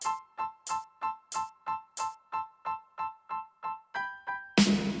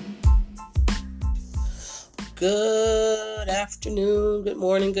Good afternoon, good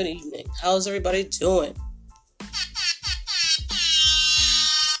morning, good evening. How's everybody doing?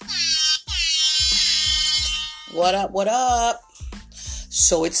 What up, what up?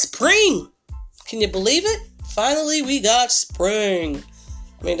 So it's spring. Can you believe it? Finally, we got spring.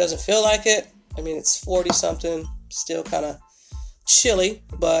 I mean, it doesn't feel like it. I mean, it's 40-something. Still kind of chilly,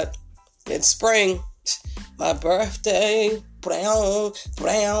 but it's spring. My birthday. Brown.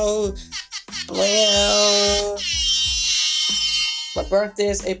 My birthday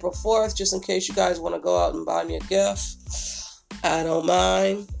is April 4th, just in case you guys want to go out and buy me a gift. I don't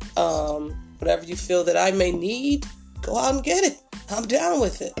mind. Whatever you feel that I may need, go out and get it. I'm down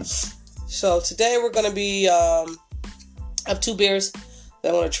with it. So today we're going to be, I have two beers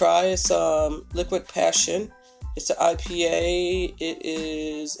that I want to try. It's Liquid Passion. It's an IPA.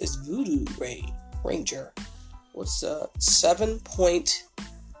 It's Voodoo Ranger. What's 7.8,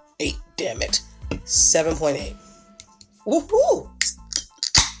 damn it. 7.8. Woohoo!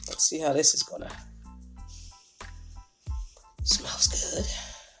 Let's see how this is gonna. Smells good.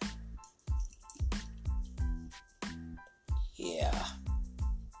 Yeah.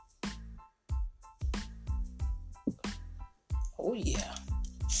 Oh yeah.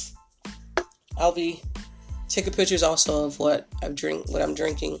 I'll be taking pictures also of what I'm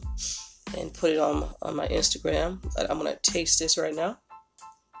drinking and put it on my Instagram. But I'm gonna taste this right now.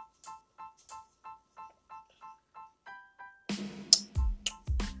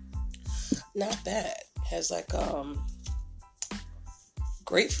 Not bad. Has like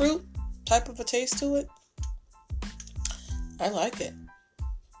grapefruit type of a taste to it. I like it.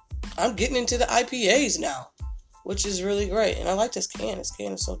 I'm getting into the IPAs now, which is really great. And I like this can. This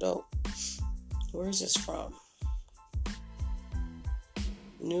can is so dope. Where is this from?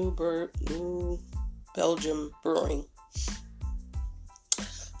 New Belgium Brewing.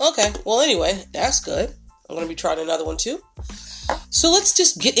 Okay, well anyway, that's good. I'm going to be trying another one too. So let's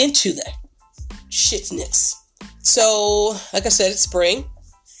just get into that shitness. So, like I said, it's spring.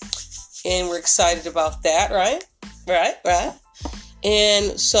 And we're excited about that, right? Right.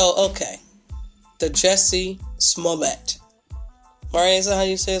 And so, okay. The Jussie Smollett. Right? Is that how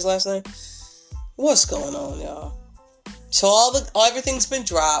you say his last name? What's going on, y'all? So everything's been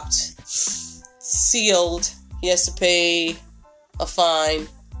dropped. Sealed. He has to pay a fine.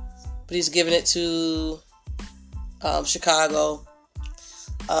 But he's giving it to Chicago.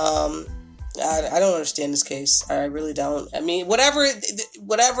 I don't understand this case. I really don't. I mean, whatever it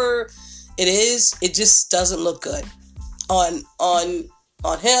is, it just doesn't look good on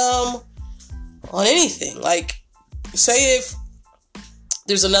him, on anything. Like, say if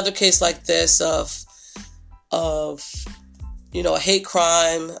there's another case like this of a hate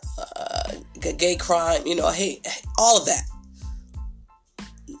crime, a gay crime, hate, all of that.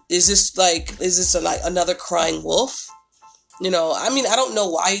 Is this another crying wolf? I mean, I don't know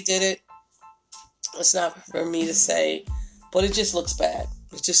why he did it. It's not for me to say, but it just looks bad.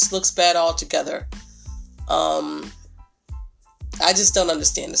 It just looks bad altogether. I just don't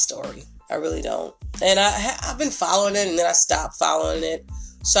understand the story. I really don't. And I've been following it, and then I stopped following it.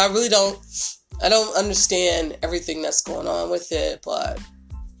 So I don't understand everything that's going on with it, but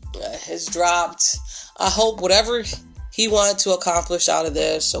it's dropped. I hope whatever he wanted to accomplish out of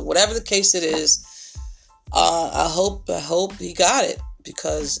this, or whatever the case it is, I hope he got it,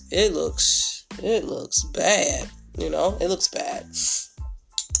 because it looks bad. It looks bad.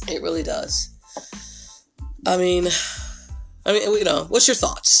 It really does. I mean, what's your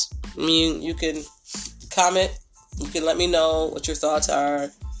thoughts? I mean, you can comment. You can let me know what your thoughts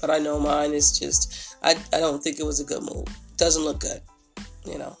are. But I know mine is just, I don't think it was a good move. It doesn't look good.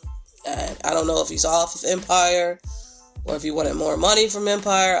 And I don't know if he's off of Empire, or if he wanted more money from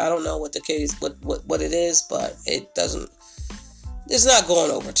Empire. I don't know what the case, what it is, but it's not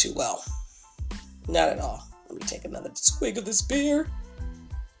going over too well. Not at all. Let me take another swig of this beer.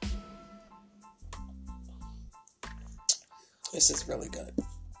 This is really good.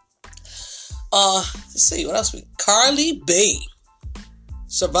 Let's see, what else Carly B.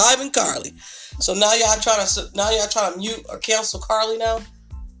 Surviving Carly. So now y'all trying to mute or cancel Carly now?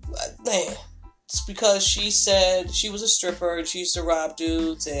 Man, it's because she said she was a stripper and she used to rob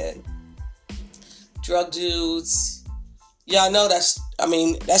dudes and drug dudes. Yeah, I know that's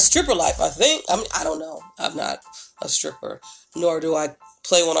stripper life, I think. I mean, I don't know. I'm not a stripper, nor do I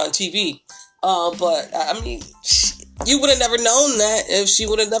play one on TV. But, I mean, you would have never known that if she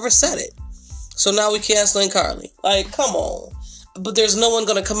would have never said it. So now we canceling Carly. Like, come on. But there's no one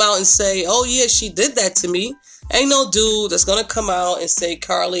going to come out and say, oh, yeah, she did that to me. Ain't no dude that's going to come out and say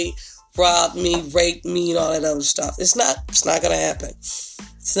Carly robbed me, raped me, and all that other stuff. It's not going to happen.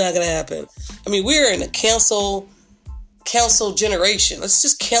 It's not going to happen. I mean, we're in a cancel generation. Let's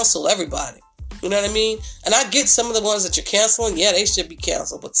just cancel everybody. You know what I mean? And I get some of the ones that you're canceling. Yeah, they should be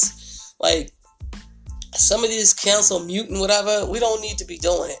canceled. But like some of these cancel, mutant, whatever, we don't need to be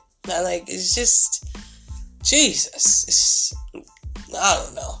doing it. And like, it's just, Jesus. I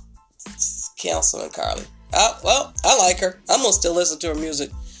don't know. It's canceling Carly. Well, I like her. I'm going to still listen to her music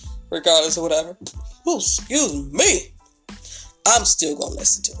regardless of whatever. Oh, excuse me. I'm still going to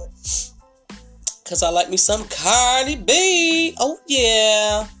listen to it. Because I like me some Cardi B. Oh,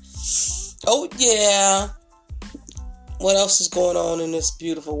 yeah. Oh, yeah. What else is going on in this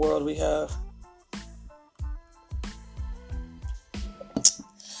beautiful world we have?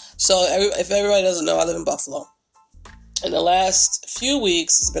 So, if everybody doesn't know, I live in Buffalo. In the last few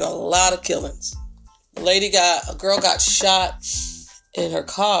weeks, there's been a lot of killings. A girl got shot in her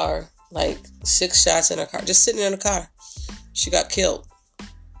car, like 6 shots in her car, just sitting in her car. She got killed.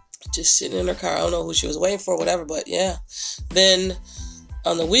 Just sitting in her car. I don't know who she was waiting for, whatever, but yeah. Then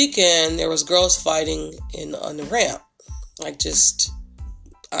on the weekend, there was girls fighting on the ramp. Like it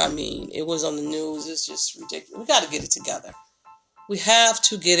was on the news. It's just ridiculous. We got to get it together. We have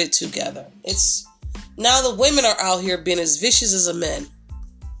to get it together. Now the women are out here being as vicious as the men.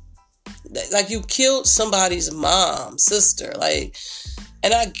 Like, you killed somebody's mom, sister. Like,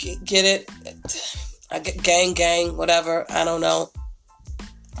 and I get it. I get gang, whatever. I don't know.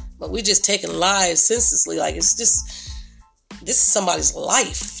 But we just taking lives senselessly. Like, it's just, this is somebody's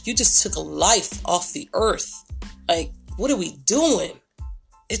life. You just took a life off the earth. Like, what are we doing?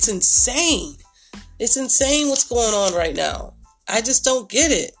 It's insane. It's insane what's going on right now. I just don't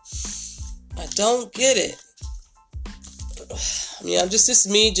get it. I don't get it. I mean, I'm just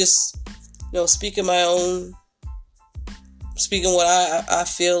me, speaking what I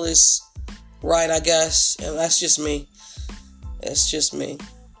feel is right, I guess. And that's just me. It's just me.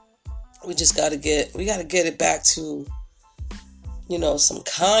 We gotta get it back to, some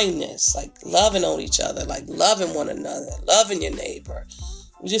kindness, like loving on each other, like loving one another, loving your neighbor.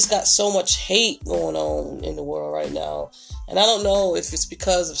 We just got so much hate going on in the world right now. And I don't know if it's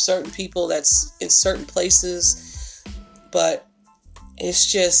because of certain people that's in certain places, but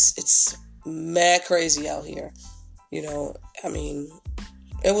it's mad crazy out here. I mean,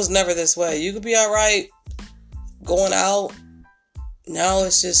 it was never this way. You could be all right going out. Now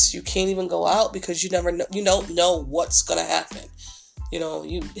it's just, you can't even go out because you don't know what's going to happen.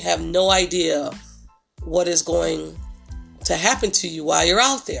 You have no idea what is going to happen to you while you're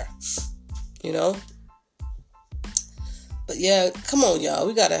out there, But yeah, come on, y'all.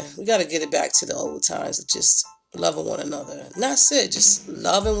 We gotta get it back to the old times of just loving one another. And that's it, just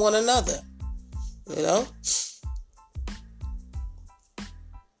loving one another,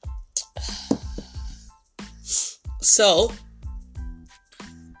 So,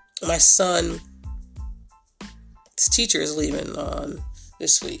 my son's teacher is leaving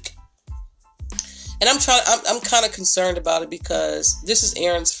this week. And I'm kind of concerned about it because this is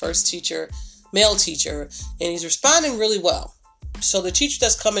Aaron's first teacher, male teacher, and he's responding really well. So the teacher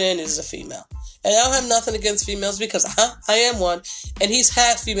that's coming in is a female. And I don't have nothing against females because I am one. And he's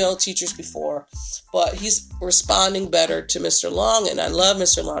had female teachers before. But he's responding better to Mr. Long. And I love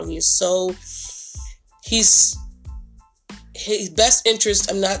Mr. Long. His best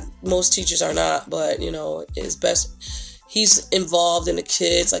interest, most teachers are not, but, his best, he's involved in the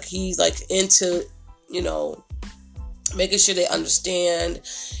kids. Like, he's like into, making sure they understand.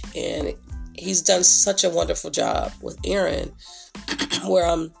 And he's done such a wonderful job with Aaron, where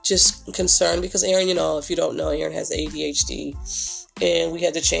I'm just concerned because Aaron, if you don't know, Aaron has ADHD, and we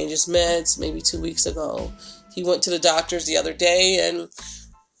had to change his meds maybe 2 weeks ago. He went to the doctors the other day, and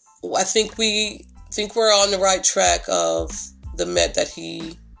I think we're on the right track of the med that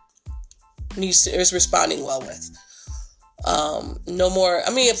he is responding well with. No more.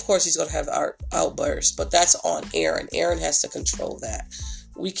 Of course he's going to have outbursts, but that's on Aaron. Aaron has to control that.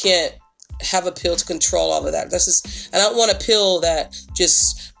 We can't have a pill to control all of that. I don't want a pill that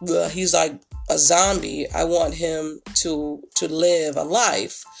just, he's like a zombie. I want him to live a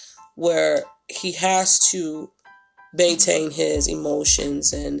life where he has to maintain his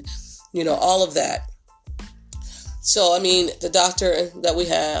emotions and, all of that. So, the doctor that we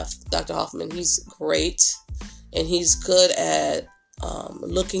have, Dr. Hoffman, he's great. And he's good at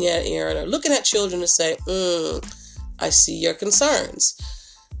looking at Aaron or looking at children to say, I see your concerns.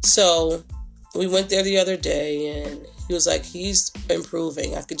 So we went there the other day and he was like, he's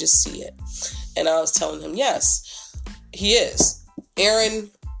improving. I could just see it. And I was telling him, yes, he is. Aaron,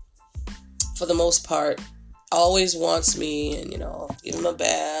 for the most part, always wants me and, give him a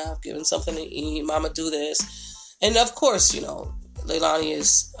bath, give him something to eat. Mama, do this. And of course, Leilani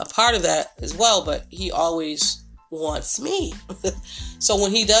is a part of that as well, but he always wants me. So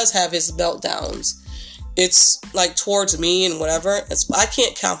when he does have his meltdowns, it's like towards me and whatever. I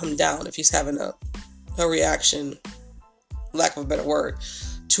can't count him down if he's having a reaction, lack of a better word,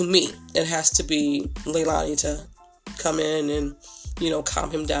 to me. It has to be Leilani to come in and, calm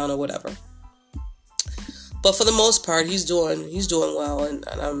him down or whatever. But for the most part, he's doing well, and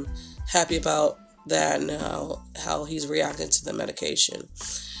I'm happy about that and how he's reacting to the medication.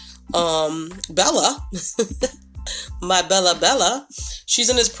 Bella, my Bella, she's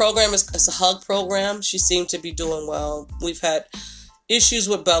in this program. It's a hug program. She seemed to be doing well. We've had issues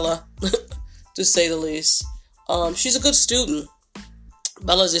with Bella, to say the least. She's a good student.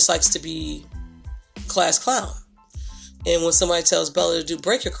 Bella just likes to be class clown. And when somebody tells Bella to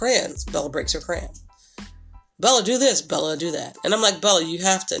break your crayons, Bella breaks her crayon. Bella, do this. Bella, do that. And I'm like, Bella, you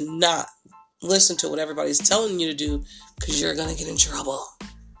have to not listen to what everybody's telling you to do, because you're going to get in trouble.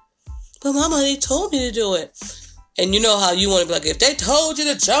 But Mama, they told me to do it. And you know how you want to be like, if they told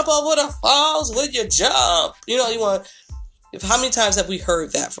you to jump over the falls, would you jump? How many times have we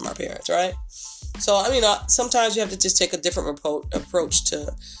heard that from our parents, right? So, sometimes you have to just take a different approach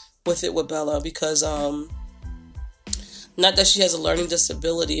with Bella, because, not that she has a learning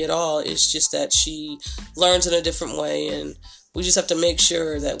disability at all. It's just that she learns in a different way, and we just have to make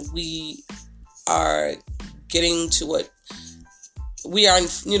sure that we are getting to what we are,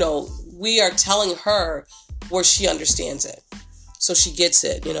 we are telling her where she understands it. So she gets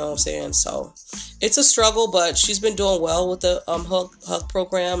it, you know what I'm saying? So it's a struggle, but she's been doing well with the hug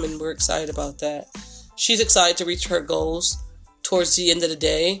program, and we're excited about that. She's excited to reach her goals towards the end of the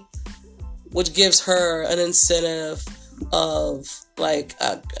day, which gives her an incentive of, like,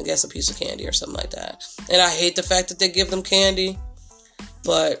 I guess a piece of candy or something like that. And I hate the fact that they give them candy,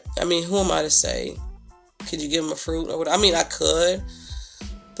 but who am I to say? Could you give them a fruit or what? I could,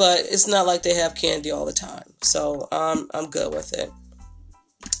 but it's not like they have candy all the time. So I'm good with it.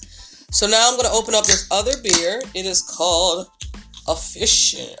 So now I'm going to open up this other beer. It is called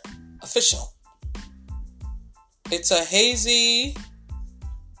Official. It's a hazy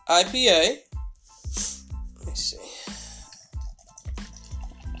IPA. Let me see.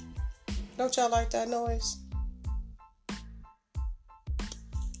 Don't y'all like that noise?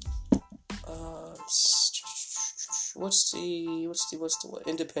 What's the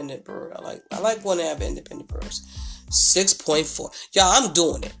independent brewer? I like when they have independent brewers. 6.4. Y'all, I'm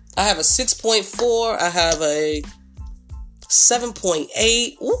doing it. I have a 6.4. I have a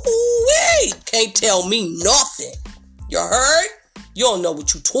 7.8. Ooh, can't tell me nothing. You heard? You don't know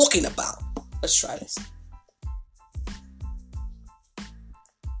what you're talking about. Let's try this.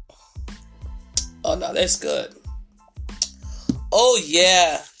 Oh, no, that's good. Oh,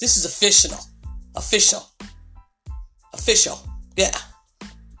 yeah. This is official. Yeah.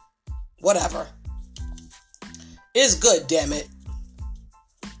 Whatever. It's good, damn it.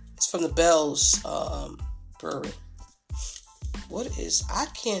 It's from the Bell's Brewery. What is... I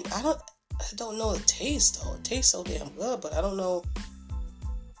don't know the taste, though. It tastes so damn good, but I don't know.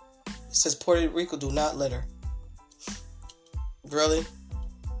 It says Puerto Rico do not litter. Really?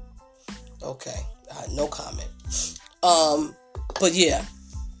 Okay. No comment. But yeah.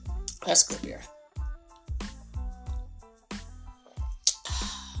 That's good beer.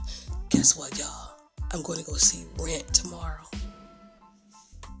 Guess what, y'all? I'm going to go see Rent tomorrow.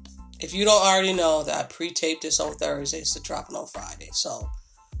 If you don't already know that I pre-taped this on Thursday, it's dropping on Friday. So,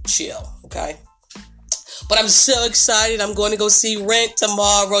 chill, okay? But I'm so excited. I'm going to go see Rent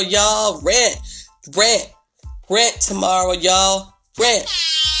tomorrow, y'all. Rent tomorrow, y'all. Rent.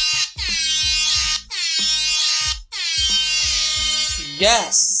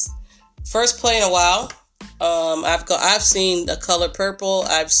 Yes. First play in a while. I've seen The Color Purple.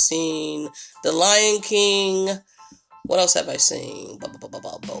 I've seen The Lion King. What else have I seen? What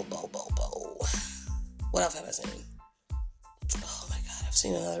else have I seen? Oh my God, I've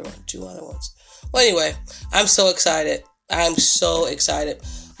seen two other ones. Well, anyway, I'm so excited. My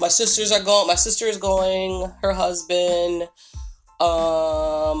sisters are going. My sister is going. Her husband.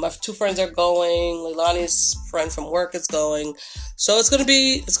 My two friends are going. Leilani's friend from work is going. So it's gonna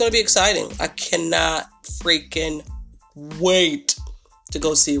be exciting. I cannot freaking wait to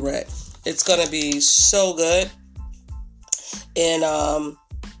go see Rent. It's gonna be so good. And I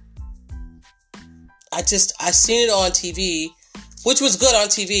seen it on TV, which was good on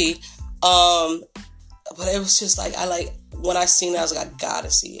TV. But it was just like when I seen it, I was like, I gotta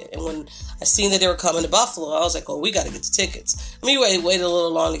see it. And when I seen that they were coming to Buffalo, I was like, oh, we gotta get the tickets. I mean, wait a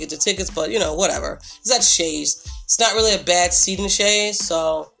little long to get the tickets, but whatever. It's at Shays. It's not really a bad seat in Shays,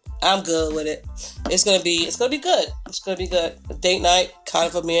 so I'm good with it. It's gonna be good. It's gonna be good. A date night, kind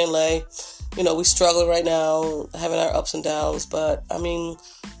of for me and Lay. You know, we struggling right now, having our ups and downs, but I mean,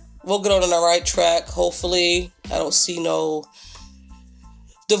 we'll get on the right track. Hopefully, I don't see no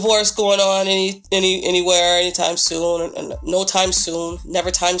divorce going on anywhere anytime soon. And no time soon.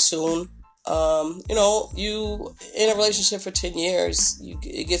 Never time soon. You know, you in a relationship for 10 years,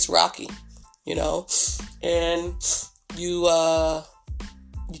 it gets rocky. You know, and you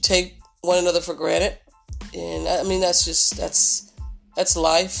take one another for granted, and I mean that's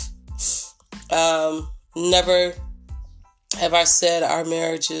life. Never have I said our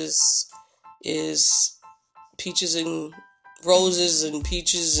marriage is peaches and roses and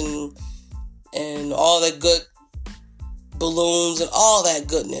peaches and all that good balloons and all that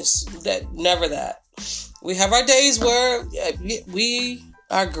goodness. Never that. We have our days where we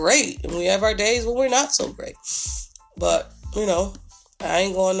are great, and we have our days when we're not so great. But you know, I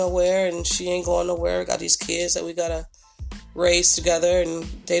ain't going nowhere, and she ain't going nowhere. We got these kids that we gotta raise together, and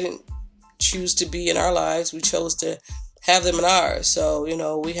they didn't choose to be in our lives. We chose to have them in ours. So, you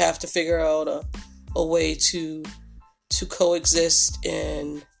know, we have to figure out a way to coexist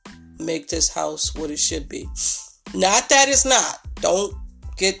and make this house what it should be. Not that it's not. Don't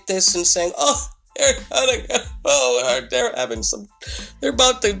get this and saying, oh, they're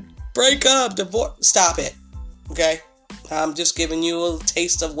about to break up, divorce. Stop it. Okay? I'm just giving you a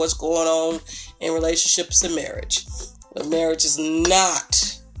taste of what's going on in relationships and marriage. But marriage is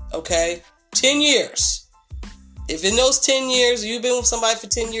not, okay? 10 years. If in those 10 years, you've been with somebody for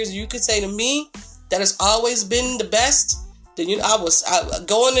 10 years, you could say to me that it's always been the best, then I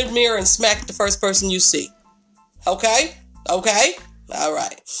go in the mirror and smack the first person you see. Okay? Okay? All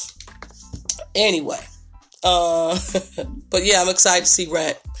right. Anyway. But yeah, I'm excited to see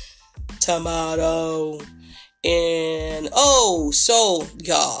Rent. Tomato. And, so,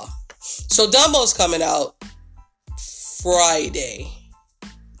 y'all. So, Dumbo's coming out Friday.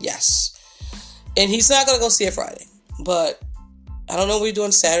 Yes. And he's not going to go see it Friday. But I don't know what we're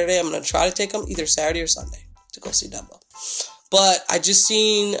doing Saturday. I'm going to try to take him either Saturday or Sunday to go see Dumbo. But I just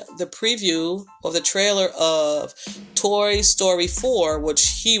seen the preview of the trailer of Toy Story 4,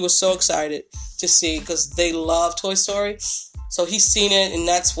 which he was so excited to see because they love Toy Story. So he's seen it, and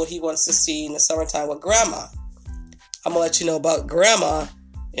that's what he wants to see in the summertime with Grandma. I'm going to let you know about Grandma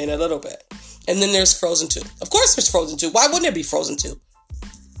in a little bit. And then there's Frozen 2. Of course there's Frozen 2. Why wouldn't it be Frozen 2?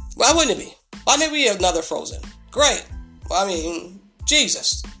 Why wouldn't it be? Why didn't we have another Frozen? Great. I mean,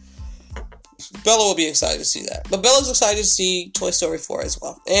 Jesus. Bella will be excited to see that. But Bella's excited to see Toy Story 4 as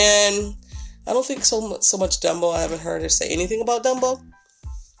well. And I don't think so much Dumbo. I haven't heard her say anything about Dumbo.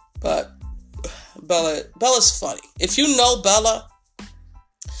 But Bella's funny. If you know Bella,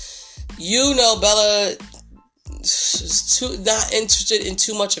 you know Bella is not interested in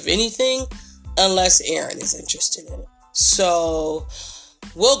too much of anything unless Aaron is interested in it. So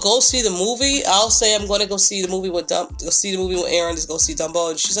we'll go see the movie. I'll say I'm going to go see the movie with Aaron. Just go see Dumbo,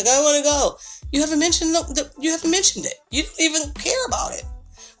 and she's like, I want to go. You haven't mentioned it. You don't even care about it.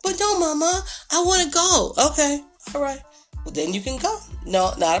 But no, Mama, I want to go. Okay, all right. Well, then you can go.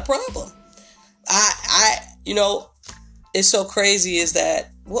 No, not a problem. You know, it's so crazy is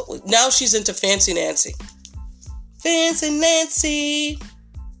that now she's into Fancy Nancy. Fancy Nancy.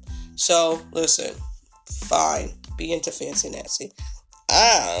 So, listen, fine. Be into Fancy Nancy.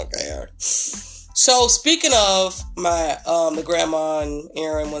 I don't care. So, speaking of my, the grandma and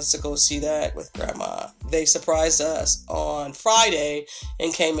Aaron wants to go see that with Grandma. They surprised us on Friday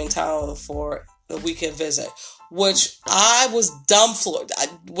and came in town for the weekend visit, which I was dumbfounded.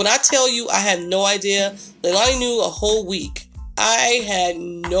 When I tell you I had no idea, that I knew a whole week. I had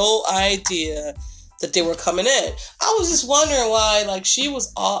no idea that they were coming in. I was just wondering why, like, she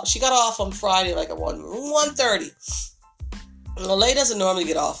got off on Friday, like, at 1:30. Well, Lay doesn't normally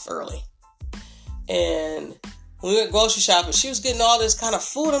get off early. And when we went grocery shopping, she was getting all this kind of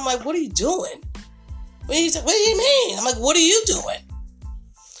food. I'm like, what are you doing? What do you mean? I'm like, what are you doing?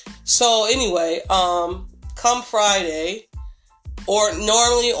 So, anyway, come Friday, or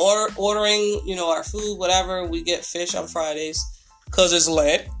normally ordering, you know, our food, whatever, we get fish on Fridays, because it's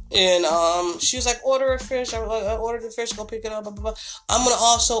Lent. And she was like, order a fish. I was like, I ordered the fish, go pick it up, blah, blah, blah. I'm going to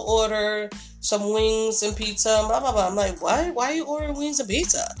also order some wings and pizza, blah, blah, blah. I'm like, why are you ordering wings and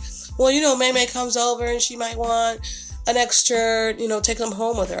pizza? Well, you know, May comes over and she might want an extra, you know, take them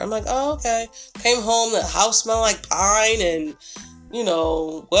home with her. I'm like, oh, okay. Came home, the house smelled like pine and, you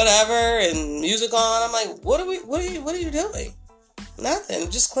know, whatever, and music on. I'm like, what are you doing? Nothing,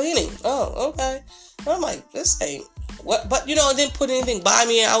 just cleaning. Oh, okay. I'm like, this ain't what, but you know, it didn't put anything by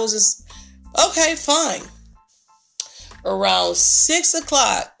me. I was just, okay, fine. Around 6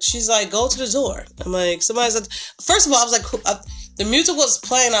 o'clock, she's like, go to the door. I'm like, somebody's at... First of all, I was like, the music was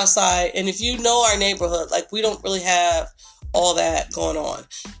playing outside, and if you know our neighborhood, like, we don't really have all that going on.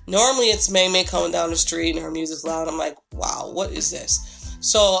 Normally, it's May May coming down the street, and her music's loud. I'm like, wow, what is this?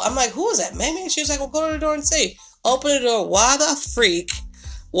 So I'm like, who is that? May May? She was like, well, go to the door and see. Open the door. Why the freak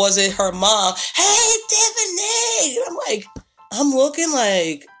was it her mom? Hey, Tiffany! And I'm like, I'm looking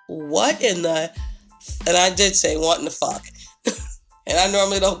like, what in the... And I did say, wanting to fuck. And I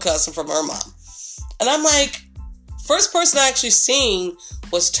normally don't cuss from her mom. And I'm like, first person I actually seen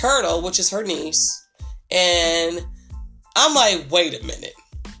was Turtle, which is her niece. And I'm like, wait a minute.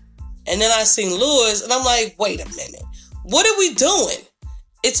 And then I seen Lewis, and I'm like, wait a minute. What are we doing?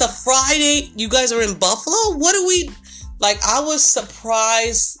 It's a Friday. You guys are in Buffalo? What are we... Like, I was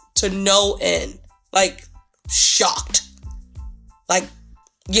surprised to no end. Like, shocked. Like,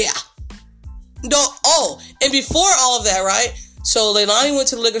 yeah. No, oh, and before all of that, right? So Leilani went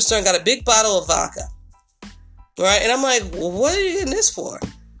to the liquor store and got a big bottle of vodka. Right? And I'm like, well, what are you getting this for?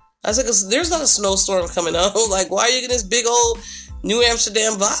 I was like, there's not a snowstorm coming up. Like, why are you getting this big old New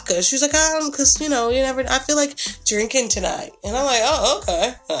Amsterdam vodka? She was like, because, you never, I feel like drinking tonight. And I'm like, oh,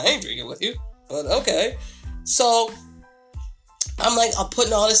 okay. I ain't drinking with you, but okay. So I'm like, I'm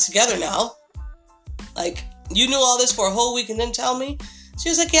putting all this together now. Like, you knew all this for a whole week and didn't tell me? She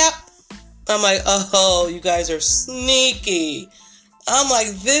was like, yep. I'm like, oh, you guys are sneaky. I'm like,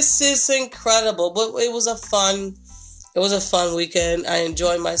 this is incredible. But it was a fun weekend. I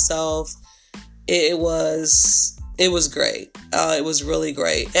enjoyed myself. It was great. It was really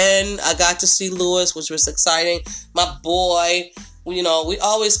great. And I got to see Lewis, which was exciting. My boy, we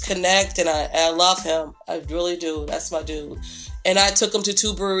always connect, and I love him. I really do. That's my dude. And I took him to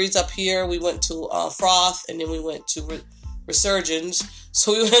 2 breweries up here. We went to Froth, and then we went to Resurgence.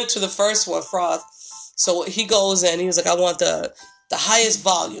 So we went to the first one, Froth. So he goes in. He was like, I want the highest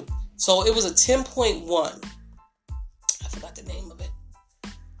volume. So it was a 10.1. I forgot the name of it.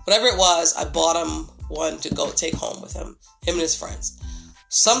 Whatever it was, I bought him one to go take home with him and his friends.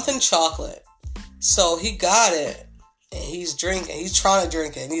 Something chocolate. So he got it, and he's drinking. He's trying to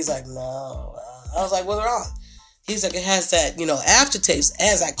drink it, and he's like, no. I was like, what's wrong? He's like, it has that, aftertaste, it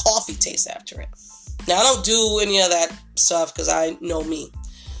has that coffee taste after it. Now, I don't do any of that stuff because I know me.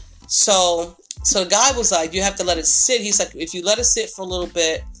 So the guy was like, you have to let it sit. He's like, if you let it sit for a little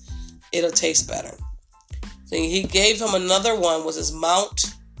bit, it'll taste better. So he gave him another one, was his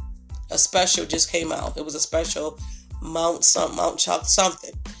Mount, a special just came out. It was a special Mount Chocolate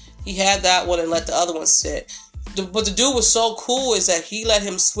something. He had that one and let the other one sit. But the dude was so cool is that he let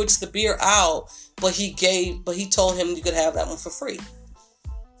him switch the beer out, but he told him you could have that one for free,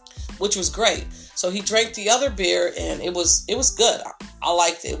 which was great. So he drank the other beer, and it was good. I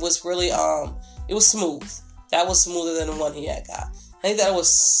liked it. It was really it was smooth. That was smoother than the one he had got. I think that was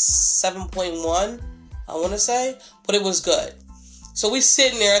 7.1, I want to say, but it was good. So we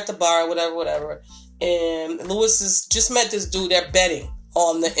sitting there at the bar, whatever, and Lewis just met this dude. They're betting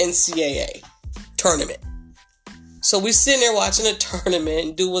on the NCAA tournament. So we sitting there watching the tournament,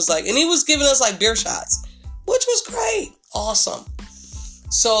 and dude was like, and he was giving us like beer shots, which was great, awesome.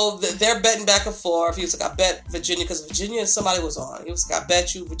 So they're betting back and forth. He was like, I bet Virginia, because Virginia, somebody was on. He was like, I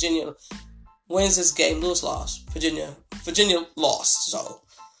bet you Virginia wins this game. Lewis lost. Virginia lost. So,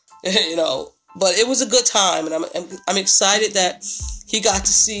 but it was a good time. And I'm excited that he got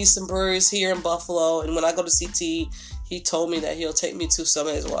to see some breweries here in Buffalo. And when I go to CT, he told me that he'll take me to some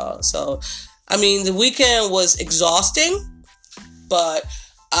as well. So, the weekend was exhausting, but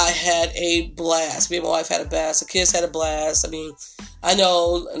I had a blast. Me and my wife had a blast. The kids had a blast. I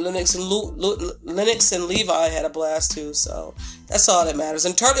know Lennox and Levi had a blast too. So that's all that matters.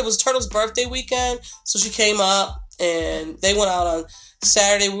 And it was Turtle's birthday weekend, so she came up and they went out on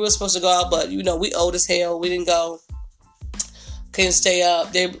Saturday. We were supposed to go out, but we old as hell. We didn't go. Couldn't stay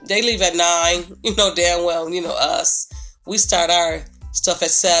up. They leave at 9. Damn well. Us. We start our stuff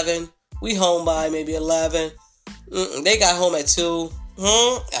at 7. We home by maybe 11. They got home at 2.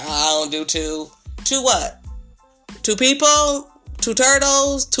 I don't do 2. 2 what? 2 people? 2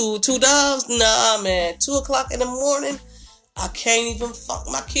 turtles? 2 doves? Nah, man. 2 o'clock in the morning? I can't even fuck.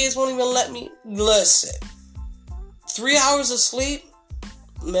 My kids won't even let me. Listen. 3 hours of sleep?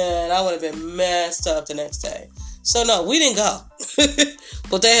 Man, I would have been messed up the next day. So, no, we didn't go.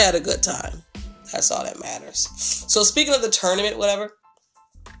 But they had a good time. That's all that matters. So, speaking of the tournament, whatever.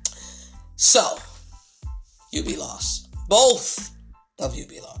 So, UB lost. Both of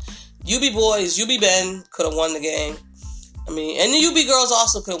UB lost. UB boys, UB Ben could have won the game. And the UB girls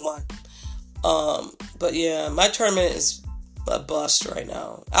also could have won. But yeah, my tournament is a bust right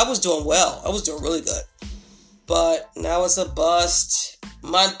now. I was doing well. I was doing really good. but now it's a bust.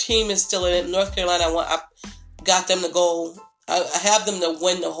 My team is still in it. North Carolina, I got them to go. I have them to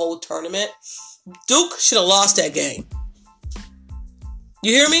win the whole tournament. Duke should have lost that game.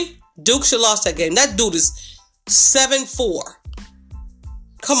 You hear me? Duke should have lost that game. That dude is 7'4".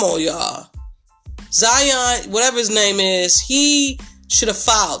 Come on, y'all. Zion, whatever his name is, he should have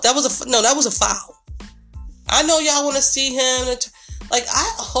fouled. That was a foul. I know y'all want to see him.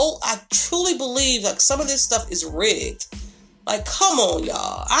 I truly believe like some of this stuff is rigged. Like, come on,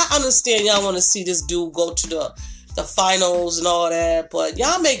 y'all. I understand y'all want to see this dude go to the finals and all that, but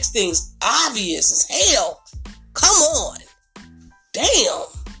y'all make things obvious as hell. Come on. Damn.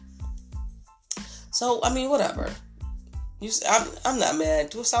 So, I mean, whatever. I'm not mad.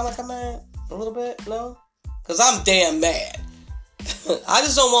 Do it sound like I'm mad? A little bit? No? Because I'm damn mad. I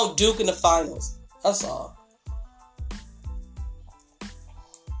just don't want Duke in the finals. That's all.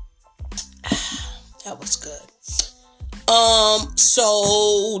 That was good.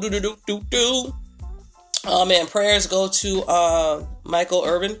 Oh man, prayers go to Michael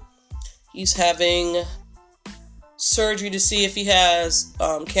Irvin. He's having surgery to see if he has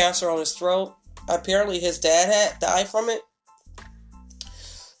cancer on his throat. Apparently his dad had died from it.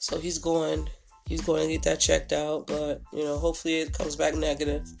 So he's going to get that checked out, but hopefully it comes back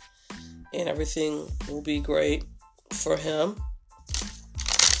negative and everything will be great for him.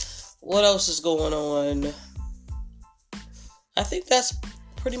 What else is going on? I think that's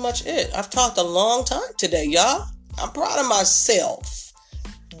pretty much it. I've talked a long time today, y'all. I'm proud of myself.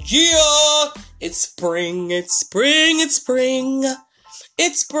 Yeah! It's spring, it's spring, it's spring.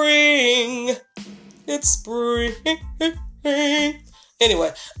 It's spring. It's spring.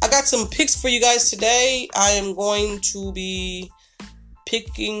 Anyway, I got some picks for you guys today. I am going to be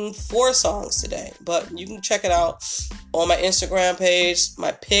picking 4 songs today, but you can check it out on my Instagram page.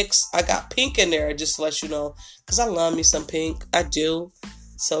 My picks, I got Pink in there just to let you know, because I love me some Pink. I do.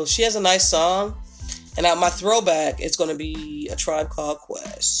 So she has a nice song. And my throwback is going to be A Tribe Called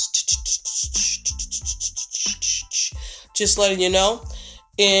Quest. Just letting you know.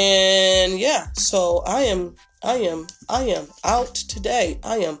 And yeah, so I am out today.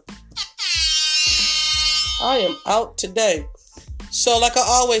 I am out today. So like I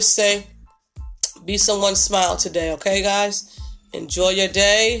always say, be someone's smile today, okay guys? Enjoy your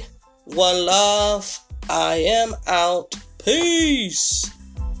day. One love. I am out. Peace.